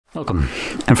Welcome.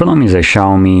 In front of me is a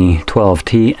XIAOMI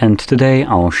 12T, and today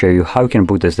I'll show you how you can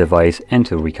boot this device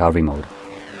into recovery mode.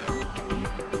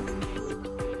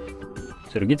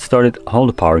 So to get started, hold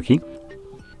the power key.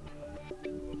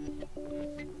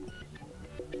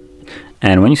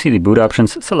 And when you see the boot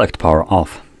options, select power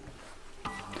off.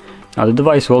 Now the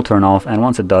device will turn off, and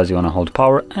once it does, you want to hold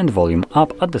power and volume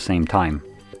up at the same time.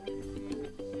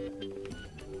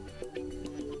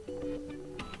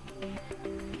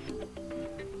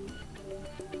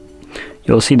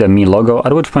 You'll see the Mi logo,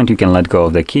 at which point you can let go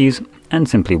of the keys and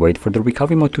simply wait for the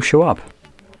recovery mode to show up.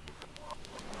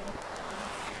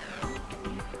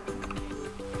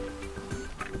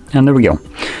 And there we go.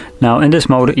 Now in this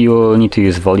mode you will need to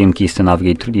use volume keys to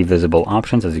navigate through the visible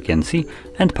options, as you can see,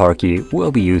 and power key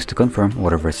will be used to confirm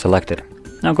whatever is selected.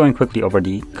 Now going quickly over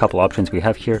the couple options we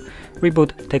have here.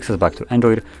 Reboot takes us back to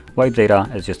Android, wipe data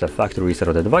is just a factory reset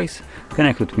of the device,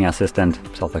 connect with Mi Assistant,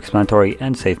 self-explanatory,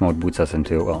 and safe mode boots us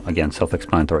into, well, again,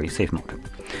 self-explanatory safe mode.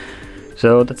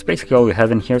 So that's basically all we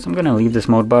have in here, so I'm going to leave this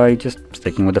mode by just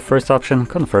sticking with the first option,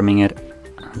 confirming it,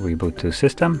 reboot to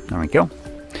system, there we go.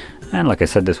 And like I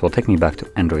said, this will take me back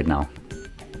to Android now.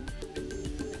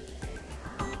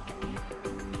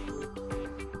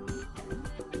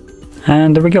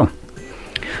 And there we go.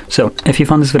 So, if you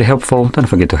found this video helpful, don't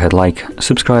forget to hit like,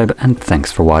 subscribe, and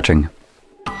thanks for watching.